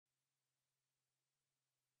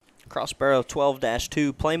Cross barrel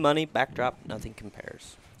 12-2, play money, backdrop, nothing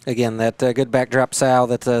compares. Again, that good backdrop sow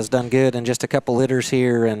that has done good in just a couple litters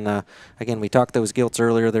here. And again, we talked those gilts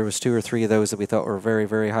earlier. There was 2 or 3 of those that we thought were very,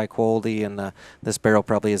 very high quality. And this barrel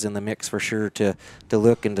probably is in the mix for sure to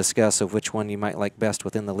look and discuss of which one you might like best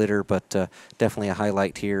within the litter. But definitely a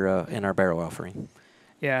highlight here in our barrel offering.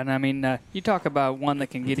 Yeah, and I mean, you talk about one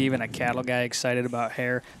that can get even a cattle guy excited about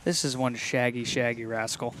hair. This is one shaggy, shaggy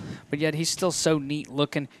rascal. But yet he's still so neat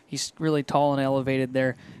looking. He's really tall and elevated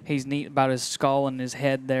there. He's neat about his skull and his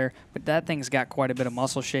head there. But that thing's got quite a bit of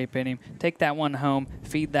muscle shape in him. Take that one home,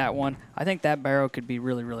 feed that one. I think that barrow could be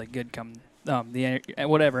really, really good come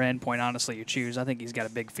whatever endpoint, honestly, you choose. I think he's got a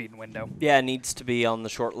big feeding window. Yeah, it needs to be on the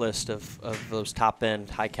short list of those top-end,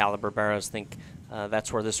 high-caliber barrows. I think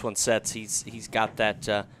that's where this one sets. He's got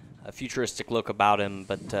that futuristic look about him,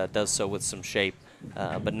 but does so with some shape,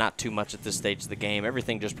 but not too much at this stage of the game.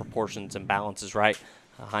 Everything just proportions and balances right.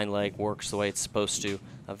 Hind leg works the way it's supposed to.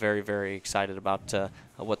 Very, very excited about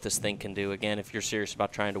what this thing can do. Again, if you're serious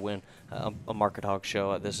about trying to win a market hog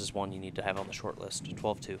show, this is one you need to have on the short list,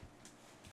 12-2.